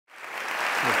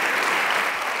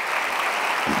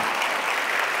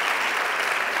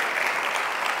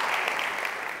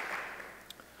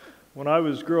When I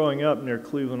was growing up near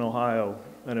Cleveland, Ohio,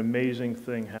 an amazing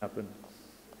thing happened.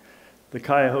 The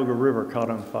Cuyahoga River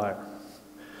caught on fire.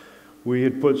 We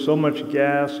had put so much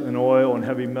gas and oil and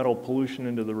heavy metal pollution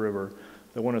into the river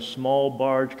that when a small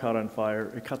barge caught on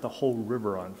fire, it caught the whole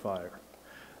river on fire.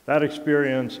 That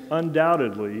experience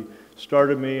undoubtedly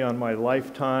started me on my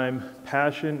lifetime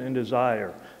passion and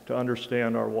desire to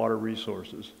understand our water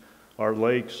resources, our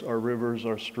lakes, our rivers,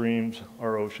 our streams,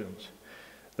 our oceans.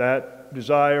 That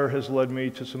desire has led me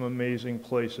to some amazing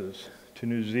places, to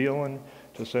New Zealand,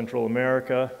 to Central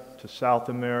America, to South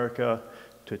America,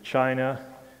 to China,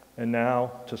 and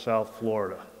now to South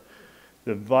Florida,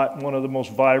 one of the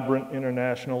most vibrant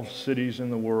international cities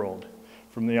in the world.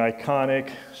 From the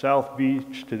iconic South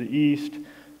Beach to the east,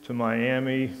 to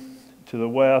Miami, to the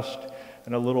west,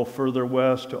 and a little further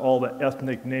west to all the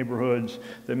ethnic neighborhoods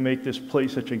that make this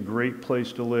place such a great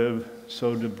place to live,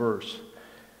 so diverse.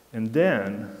 And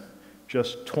then,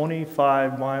 just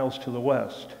 25 miles to the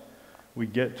west, we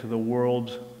get to the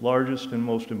world's largest and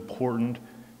most important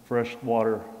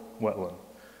freshwater wetland,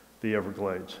 the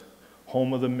Everglades.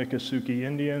 Home of the Miccosukee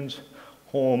Indians,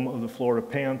 home of the Florida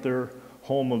panther,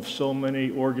 home of so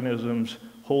many organisms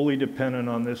wholly dependent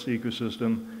on this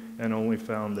ecosystem and only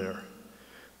found there.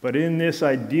 But in this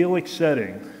idyllic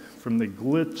setting, from the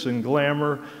glitz and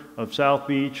glamour of South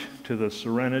Beach to the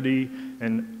serenity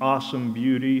and awesome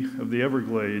beauty of the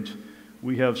Everglades,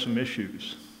 we have some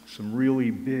issues, some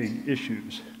really big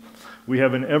issues. We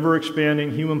have an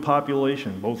ever-expanding human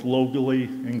population, both locally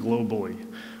and globally.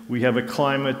 We have a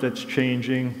climate that's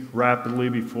changing rapidly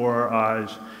before our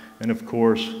eyes, and of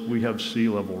course, we have sea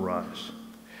level rise.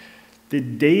 The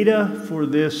data for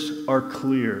this are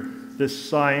clear. This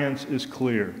science is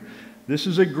clear. This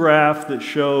is a graph that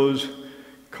shows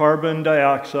carbon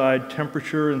dioxide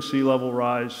temperature and sea level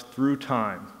rise through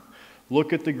time.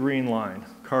 Look at the green line,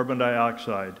 carbon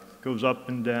dioxide goes up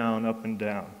and down, up and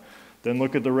down. Then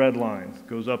look at the red line,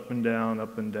 goes up and down,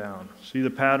 up and down. See the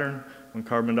pattern? When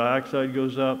carbon dioxide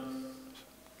goes up,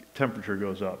 temperature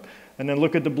goes up. And then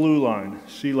look at the blue line,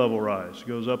 sea level rise,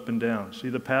 goes up and down. See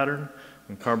the pattern?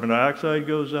 When carbon dioxide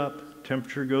goes up,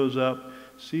 temperature goes up,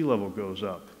 sea level goes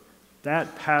up.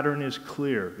 That pattern is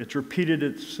clear. It's repeated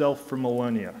itself for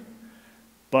millennia.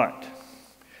 But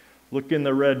look in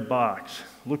the red box.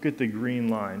 Look at the green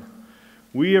line.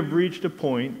 We have reached a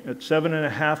point at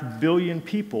 7.5 billion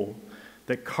people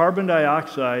that carbon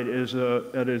dioxide is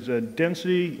a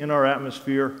density in our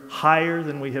atmosphere higher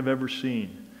than we have ever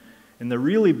seen. And the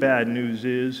really bad news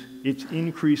is it's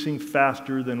increasing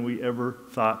faster than we ever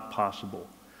thought possible.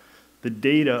 The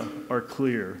data are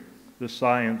clear. The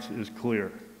science is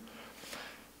clear.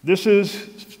 This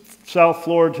is South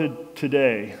Florida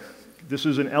today. This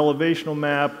is an elevational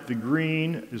map. The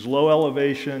green is low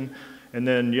elevation, and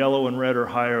then yellow and red are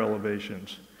higher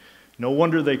elevations. No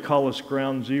wonder they call us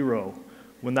ground zero.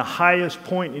 When the highest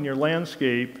point in your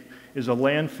landscape is a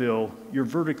landfill, you're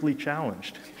vertically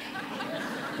challenged.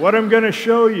 What I'm going to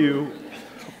show you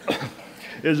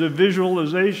is a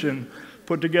visualization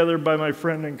put together by my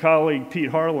friend and colleague Pete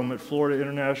Harlem at Florida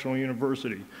International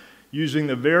University. Using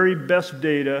the very best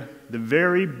data, the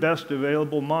very best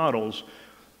available models,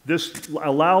 this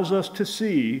allows us to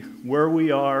see where we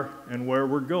are and where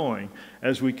we're going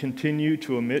as we continue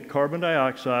to emit carbon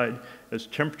dioxide, as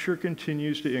temperature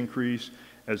continues to increase,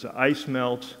 as the ice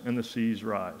melts and the seas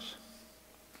rise.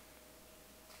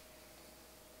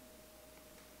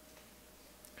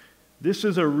 This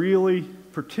is a really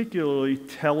particularly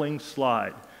telling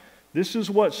slide. This is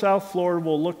what South Florida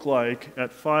will look like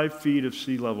at 5 feet of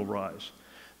sea level rise.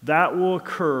 That will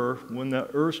occur when the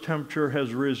Earth's temperature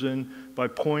has risen by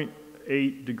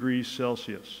 0.8 degrees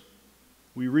Celsius.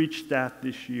 We reached that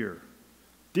this year.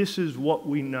 This is what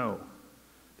we know.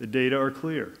 The data are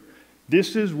clear.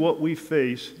 This is what we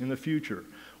face in the future.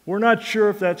 We're not sure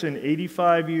if that's in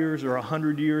 85 years or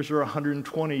 100 years or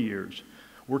 120 years.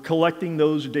 We're collecting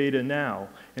those data now,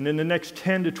 and in the next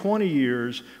 10 to 20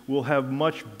 years, we'll have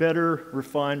much better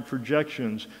refined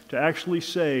projections to actually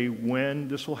say when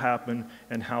this will happen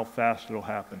and how fast it'll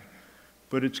happen.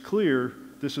 But it's clear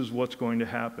this is what's going to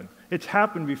happen. It's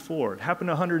happened before. It happened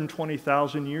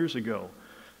 120,000 years ago.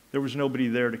 There was nobody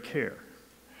there to care.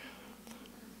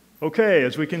 Okay,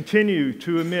 as we continue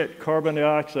to emit carbon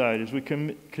dioxide, as we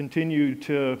continue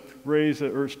to raise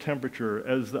the Earth's temperature,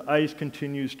 as the ice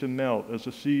continues to melt, as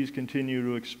the seas continue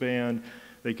to expand,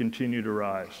 they continue to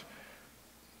rise.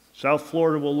 South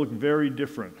Florida will look very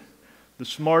different. The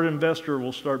smart investor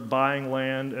will start buying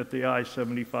land at the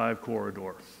I-75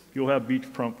 corridor. You'll have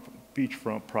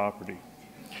beachfront property.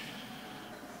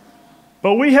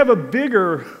 But we have a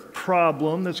bigger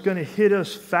problem that's going to hit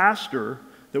us faster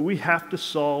that we have to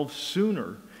solve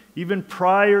sooner, even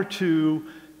prior to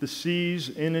the seas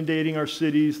inundating our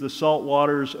cities, the salt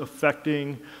waters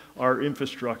affecting our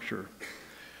infrastructure.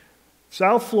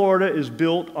 South Florida is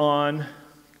built on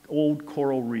old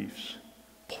coral reefs,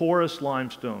 porous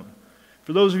limestone.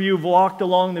 For those of you who've walked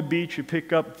along the beach, you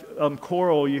pick up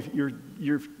coral,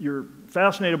 you're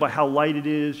fascinated by how light it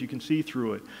is, you can see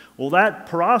through it. Well, that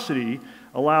porosity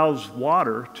allows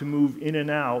water to move in and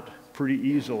out pretty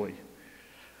easily.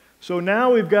 So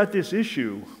now we've got this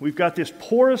issue. We've got this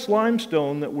porous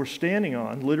limestone that we're standing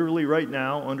on, literally right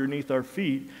now, underneath our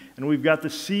feet, and we've got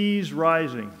the seas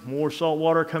rising, more salt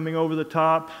water coming over the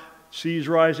top, seas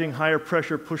rising, higher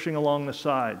pressure pushing along the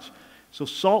sides. So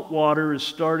salt water is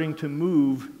starting to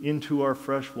move into our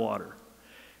fresh water.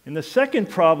 And the second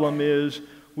problem is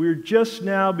we're just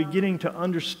now beginning to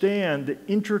understand the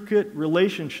intricate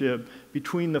relationship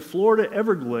between the Florida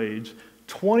Everglades,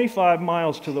 25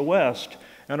 miles to the west,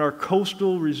 and our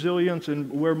coastal resilience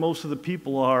and where most of the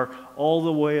people are all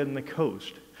the way in the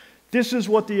coast. This is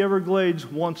what the Everglades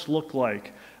once looked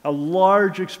like. A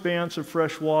large expanse of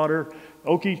fresh water,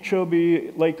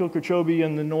 Okeechobee, Lake Okeechobee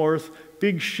in the north,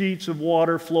 big sheets of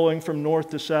water flowing from north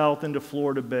to south into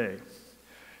Florida Bay.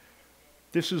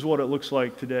 This is what it looks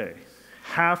like today.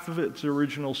 Half of its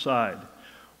original side.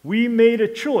 We made a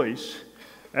choice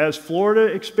as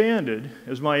Florida expanded,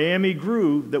 as Miami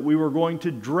grew, that we were going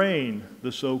to drain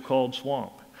the so-called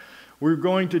swamp. We were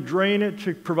going to drain it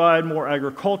to provide more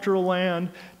agricultural land,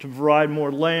 to provide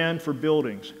more land for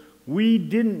buildings. We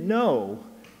didn't know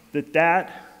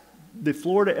that the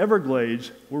Florida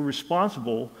Everglades were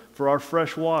responsible for our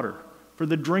fresh water, for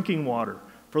the drinking water,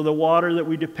 for the water that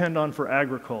we depend on for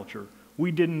agriculture.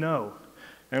 We didn't know.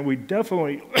 And we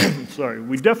definitely,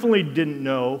 we definitely didn't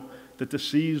know that the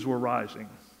seas were rising.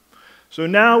 So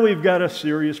now we've got a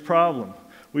serious problem.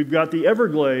 We've got the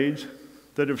Everglades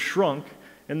that have shrunk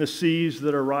and the seas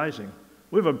that are rising.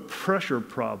 We have a pressure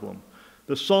problem.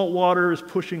 The salt water is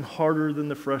pushing harder than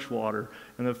the fresh water,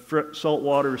 and the salt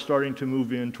water is starting to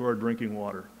move into our drinking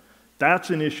water. That's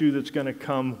an issue that's going to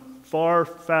come far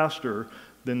faster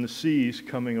than the seas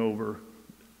coming over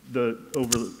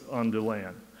onto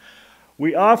land.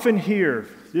 We often hear,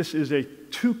 this is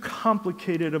too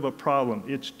complicated of a problem.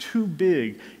 It's too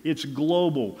big. It's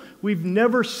global. We've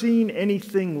never seen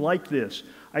anything like this.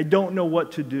 I don't know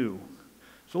what to do.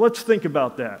 So let's think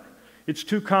about that. It's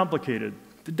too complicated.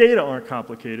 The data aren't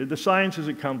complicated. The science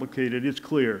isn't complicated. It's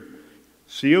clear.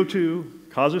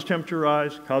 CO2 causes temperature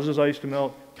rise, causes ice to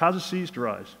melt, causes seas to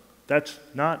rise. That's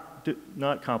not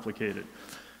complicated.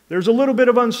 There's a little bit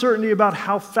of uncertainty about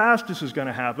how fast this is going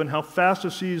to happen, how fast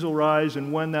the seas will rise,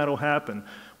 and when that'll happen.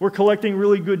 We're collecting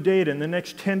really good data. In the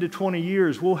next 10 to 20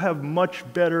 years, we'll have much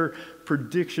better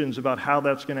predictions about how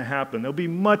that's going to happen. There'll be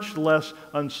much less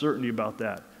uncertainty about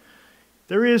that.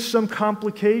 There is some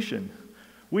complication.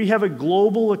 We have a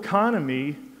global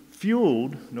economy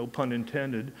fueled, no pun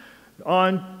intended,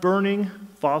 on burning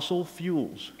fossil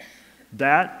fuels.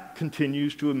 That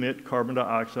continues to emit carbon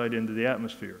dioxide into the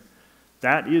atmosphere.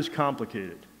 That is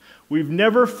complicated. We've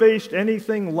never faced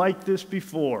anything like this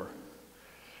before.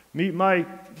 Meet my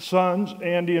sons,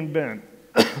 Andy and Ben.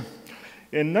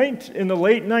 In the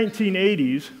late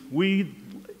 1980s, we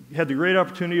had the great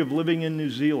opportunity of living in New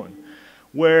Zealand,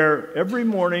 where every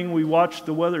morning we watched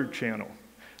the Weather Channel.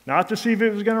 Not to see if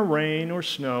it was going to rain or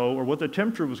snow or what the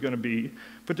temperature was going to be,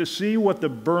 but to see what the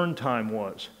burn time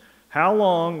was. How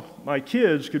long my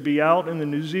kids could be out in the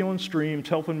New Zealand streams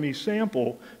helping me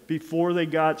sample before they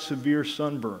got severe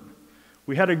sunburn.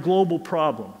 We had a global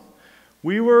problem.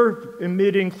 We were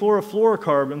emitting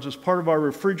chlorofluorocarbons as part of our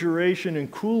refrigeration and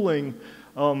cooling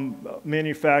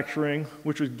manufacturing,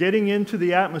 which was getting into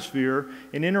the atmosphere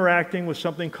and interacting with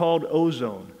something called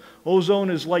ozone. Ozone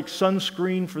is like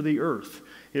sunscreen for the Earth.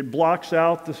 It blocks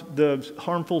out the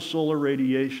harmful solar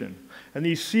radiation. And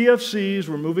these CFCs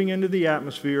were moving into the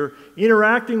atmosphere,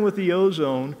 interacting with the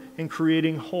ozone and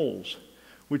creating holes,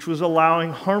 which was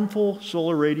allowing harmful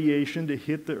solar radiation to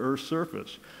hit the Earth's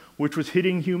surface, which was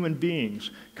hitting human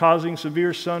beings, causing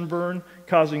severe sunburn,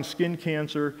 causing skin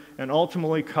cancer, and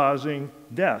ultimately causing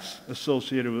deaths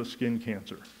associated with skin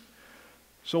cancer.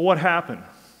 So what happened?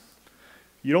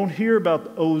 You don't hear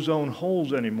about ozone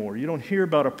holes anymore. You don't hear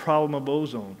about a problem of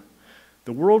ozone.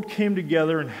 The world came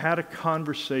together and had a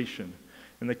conversation.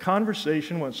 And the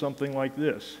conversation went something like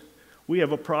this. We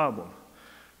have a problem.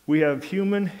 We have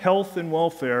human health and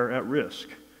welfare at risk.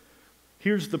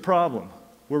 Here's the problem.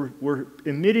 We're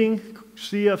emitting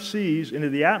CFCs into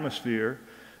the atmosphere.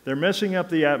 They're messing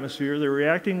up the atmosphere. They're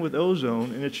reacting with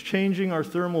ozone, and it's changing our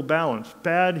thermal balance.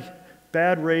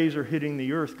 Bad rays are hitting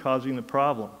the Earth, causing the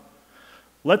problem.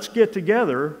 Let's get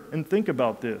together and think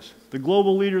about this. The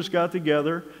global leaders got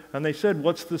together and they said,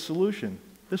 what's the solution?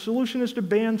 The solution is to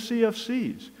ban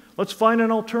CFCs. Let's find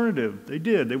an alternative. They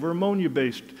did. They were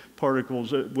ammonia-based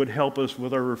particles that would help us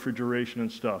with our refrigeration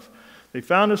and stuff. They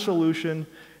found a solution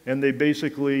and they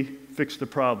basically fixed the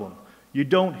problem. You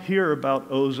don't hear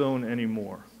about ozone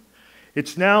anymore.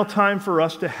 It's now time for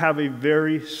us to have a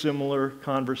very similar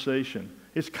conversation.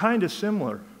 It's kind of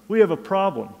similar. We have a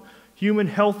problem. Human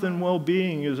health and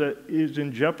well-being is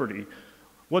in jeopardy.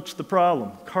 What's the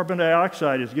problem? Carbon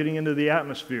dioxide is getting into the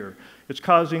atmosphere. It's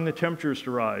causing the temperatures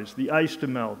to rise, the ice to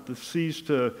melt, the seas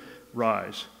to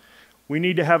rise. We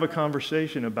need to have a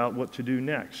conversation about what to do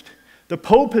next. The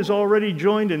Pope has already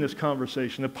joined in this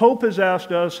conversation. The Pope has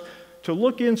asked us to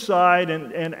look inside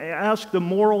and ask the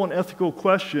moral and ethical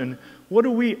question, what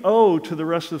do we owe to the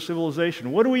rest of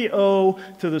civilization? What do we owe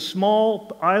to the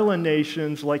small island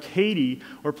nations like Haiti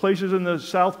or places in the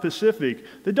South Pacific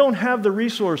that don't have the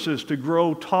resources to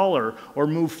grow taller or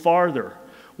move farther?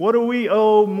 What do we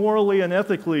owe morally and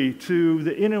ethically to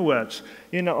the Inuits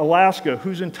in Alaska,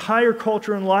 whose entire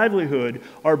culture and livelihood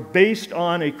are based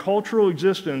on a cultural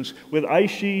existence with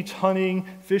ice sheets, hunting,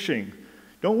 fishing?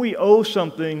 Don't we owe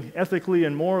something ethically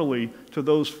and morally to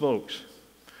those folks?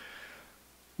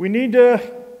 We need to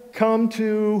come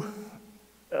to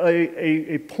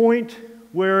a point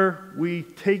where we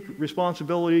take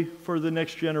responsibility for the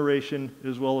next generation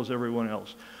as well as everyone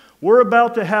else. We're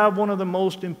about to have one of the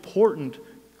most important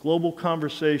global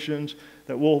conversations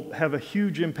that will have a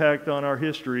huge impact on our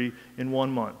history in 1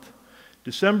 month.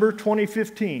 December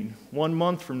 2015, 1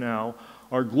 month from now,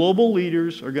 our global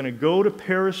leaders are going to go to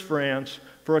Paris, France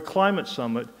for a climate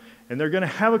summit, and they're going to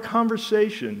have a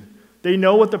conversation. They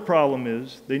know what the problem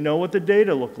is. They know what the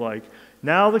data look like.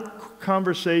 Now the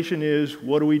conversation is,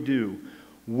 what do we do?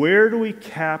 Where do we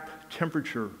cap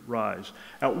temperature rise?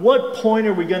 At what point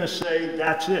are we going to say,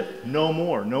 that's it, no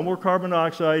more? No more carbon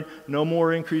dioxide, no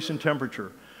more increase in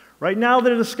temperature. Right now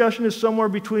the discussion is somewhere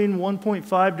between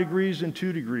 1.5 degrees and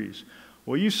 2 degrees.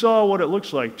 Well, you saw what it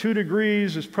looks like. 2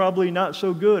 degrees is probably not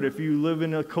so good if you live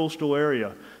in a coastal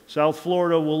area. South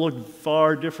Florida will look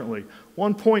far differently.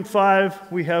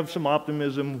 1.5, we have some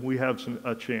optimism, we have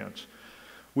a chance.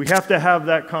 We have to have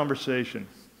that conversation.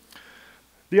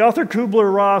 The author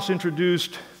Kubler-Ross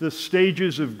introduced the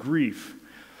stages of grief,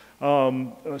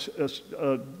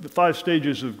 the 5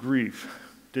 stages of grief: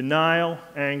 denial,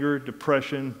 anger,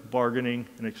 depression, bargaining,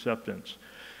 and acceptance.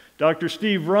 Dr.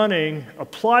 Steve Running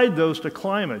applied those to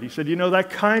climate. He said, you know,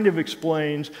 that kind of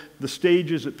explains the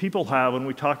stages that people have when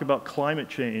we talk about climate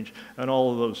change and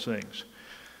all of those things,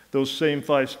 those same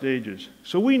 5 stages.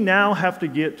 So we now have to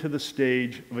get to the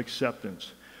stage of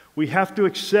acceptance. We have to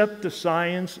accept the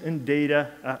science and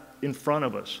data in front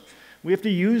of us. We have to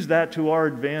use that to our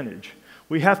advantage.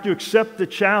 We have to accept the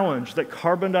challenge that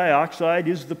carbon dioxide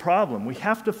is the problem. We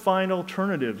have to find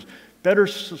alternatives, better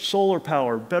solar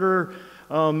power, better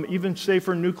even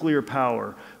safer nuclear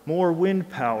power, more wind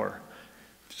power.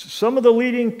 Some of the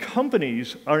leading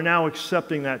companies are now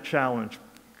accepting that challenge.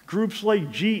 Groups like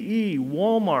GE,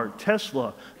 Walmart,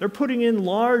 Tesla, they're putting in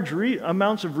large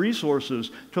amounts of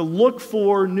resources to look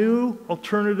for new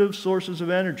alternative sources of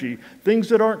energy, things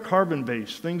that aren't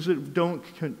carbon-based, things that don't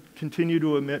continue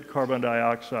to emit carbon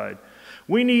dioxide.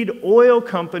 We need oil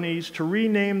companies to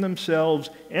rename themselves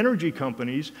energy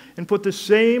companies and put the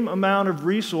same amount of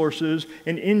resources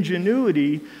and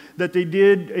ingenuity that they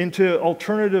did into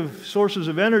alternative sources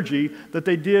of energy that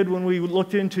they did when we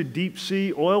looked into deep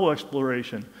sea oil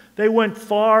exploration. They went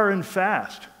far and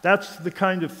fast. That's the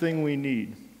kind of thing we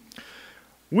need.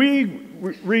 We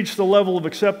reached the level of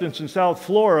acceptance in South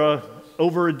Florida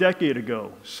over a decade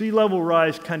ago. Sea level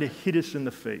rise kind of hit us in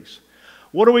the face.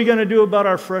 What are we going to do about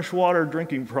our freshwater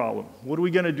drinking problem? What are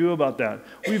we going to do about that?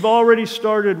 We've already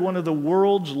started one of the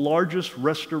world's largest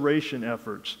restoration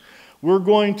efforts. We're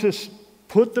going to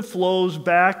put the flows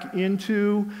back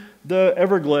into the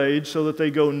Everglades so that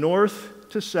they go north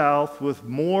to south with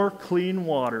more clean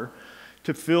water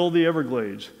to fill the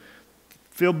Everglades,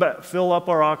 fill up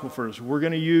our aquifers. We're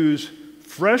going to use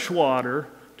fresh water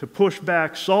to push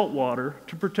back salt water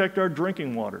to protect our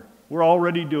drinking water. We're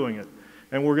already doing it.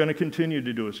 And we're going to continue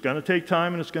to do it. It's going to take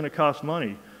time and it's going to cost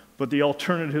money, but the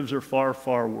alternatives are far,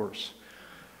 far worse.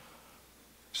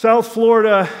 South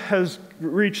Florida has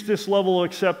reached this level of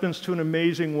acceptance to an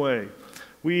amazing way.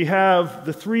 We have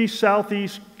the 3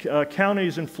 southeast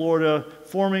counties in Florida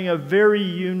forming a very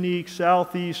unique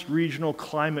Southeast Regional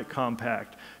Climate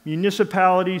Compact.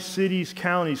 Municipalities, cities,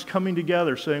 counties coming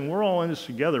together saying, we're all in this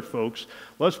together, folks.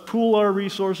 Let's pool our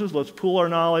resources, let's pool our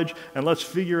knowledge, and let's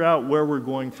figure out where we're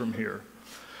going from here.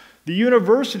 The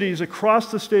universities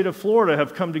across the state of Florida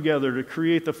have come together to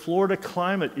create the Florida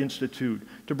Climate Institute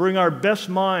to bring our best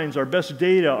minds, our best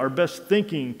data, our best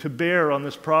thinking to bear on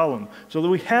this problem so that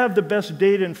we have the best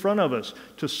data in front of us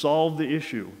to solve the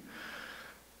issue.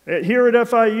 Here at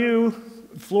FIU,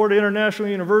 Florida International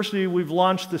University, we've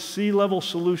launched the Sea Level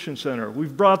Solution Center.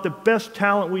 We've brought the best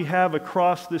talent we have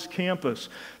across this campus,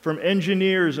 from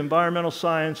engineers, environmental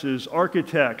sciences,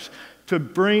 architects, to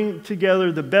bring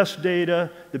together the best data,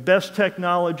 the best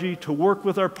technology, to work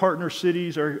with our partner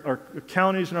cities, our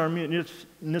counties and our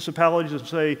municipalities and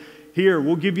say, here,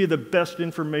 we'll give you the best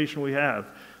information we have.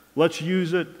 Let's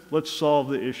use it, let's solve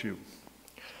the issue.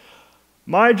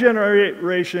 My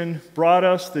generation brought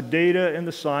us the data and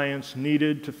the science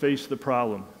needed to face the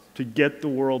problem, to get the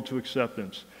world to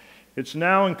acceptance. It's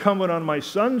now incumbent on my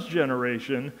son's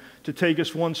generation to take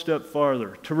us one step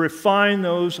farther, to refine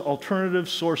those alternative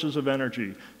sources of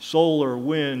energy, solar,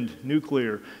 wind,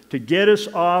 nuclear, to get us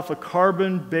off a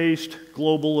carbon-based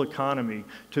global economy,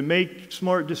 to make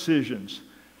smart decisions.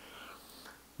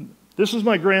 This is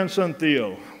my grandson,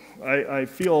 Theo. I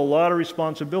feel a lot of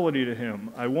responsibility to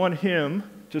him. I want him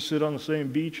to sit on the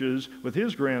same beaches with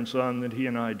his grandson that he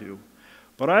and I do.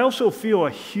 But I also feel a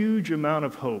huge amount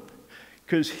of hope,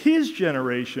 because his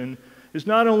generation is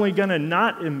not only going to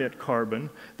not emit carbon,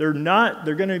 they're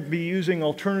going to be using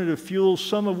alternative fuels,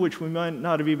 some of which we might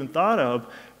not have even thought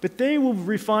of, but they will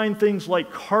refine things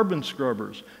like carbon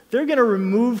scrubbers. They're going to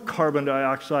remove carbon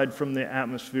dioxide from the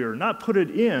atmosphere, not put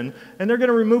it in, and they're going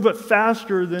to remove it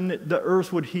faster than the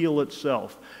Earth would heal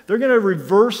itself. They're going to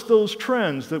reverse those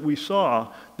trends that we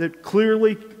saw that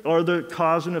clearly are the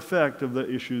cause and effect of the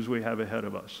issues we have ahead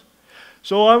of us.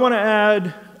 So I want to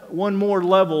add one more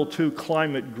level to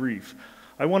climate grief.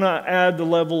 I want to add the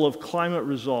level of climate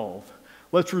resolve.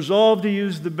 Let's resolve to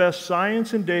use the best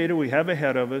science and data we have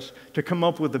ahead of us to come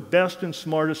up with the best and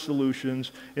smartest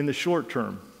solutions in the short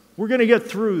term. We're going to get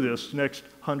through this next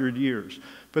 100 years.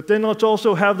 But then let's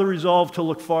also have the resolve to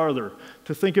look farther,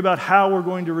 to think about how we're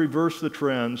going to reverse the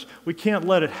trends. We can't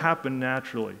let it happen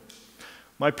naturally.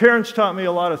 My parents taught me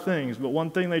a lot of things, but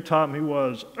one thing they taught me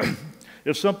was,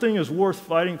 if something is worth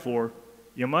fighting for,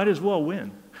 you might as well win.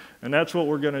 And that's what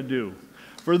we're going to do.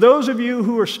 For those of you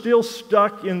who are still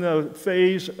stuck in the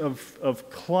phase of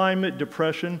climate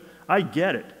depression, I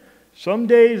get it. Some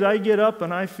days I get up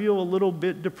and I feel a little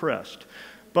bit depressed.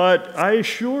 But I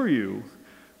assure you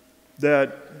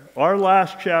that our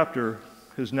last chapter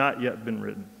has not yet been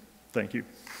written. Thank you.